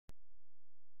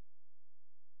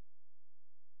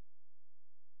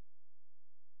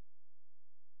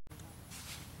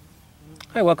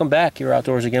Hi, welcome back. You're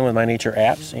outdoors again with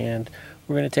MyNatureApps, and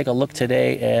we're going to take a look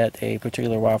today at a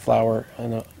particular wildflower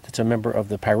that's a member of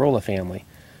the Pyrola family.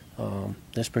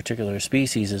 This particular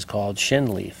species is called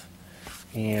Shinleaf.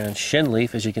 And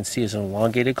Shinleaf, as you can see, is an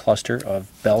elongated cluster of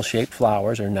bell-shaped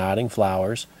flowers or nodding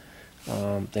flowers.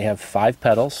 They have 5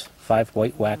 petals, 5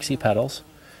 white waxy petals.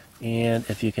 And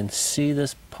if you can see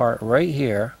this part right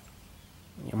here,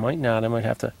 you might not, you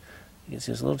can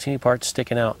see this little teeny part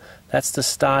sticking out. That's the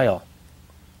style.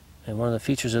 And one of the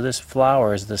features of this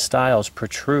flower is the styles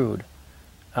protrude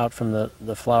out from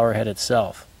the flower head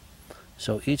itself.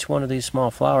 So each one of these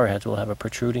small flower heads will have a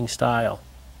protruding style.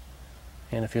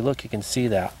 And if you look, you can see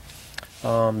that.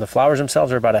 The flowers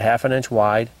themselves are about 1/2 inch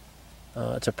wide.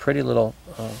 It's a pretty little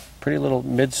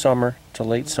midsummer to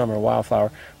late summer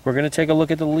wildflower. We're going to take a look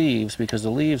at the leaves, because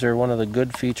the leaves are one of the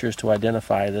good features to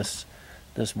identify this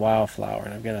wildflower.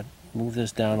 And I'm going to move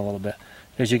this down a little bit.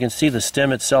 As you can see, the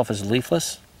stem itself is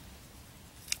leafless.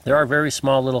 There are very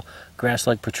small little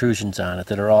grass-like protrusions on it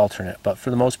that are alternate, but for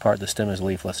the most part the stem is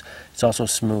leafless. It's also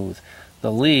smooth.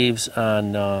 The leaves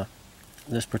on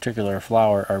this particular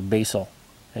flower are basal,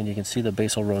 and you can see the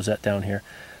basal rosette down here.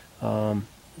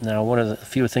 Now, one of the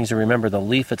few things to remember, the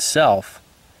leaf itself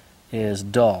is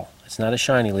dull. It's not a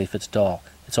shiny leaf, it's dull.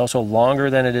 It's also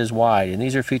longer than it is wide, and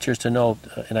these are features to note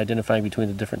in identifying between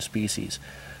the different species.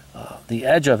 The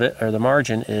edge of it, or the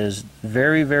margin, is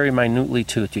very, very minutely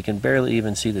toothed. You can barely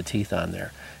even see the teeth on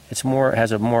there. It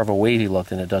has more of a wavy look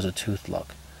than it does a toothed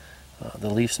look. The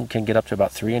leaves can get up to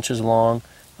about 3 inches long.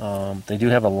 They do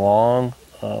have a long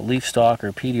leaf stalk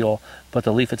or petiole, but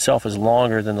the leaf itself is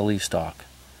longer than the leaf stalk.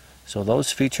 So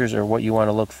those features are what you want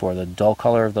to look for. The dull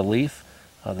color of the leaf,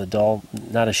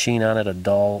 not a sheen on it, a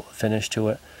dull finish to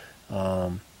it.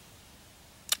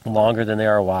 Longer than they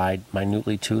are wide,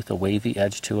 minutely toothed, a wavy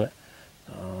edge to it.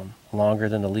 Longer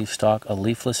than the leaf stalk, a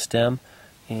leafless stem,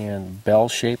 and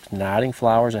bell-shaped nodding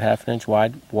flowers, 1/2 inch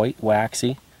wide, white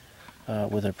waxy,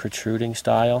 with a protruding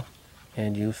style.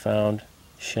 And you found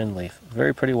Shinleaf.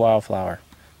 Very pretty wildflower.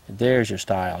 And there's your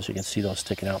styles. You can see those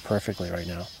sticking out perfectly right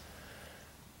now.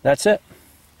 That's it.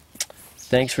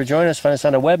 Thanks for joining us. Find us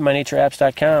on the web,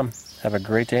 MyNatureApps.com. Have a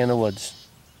great day in the woods.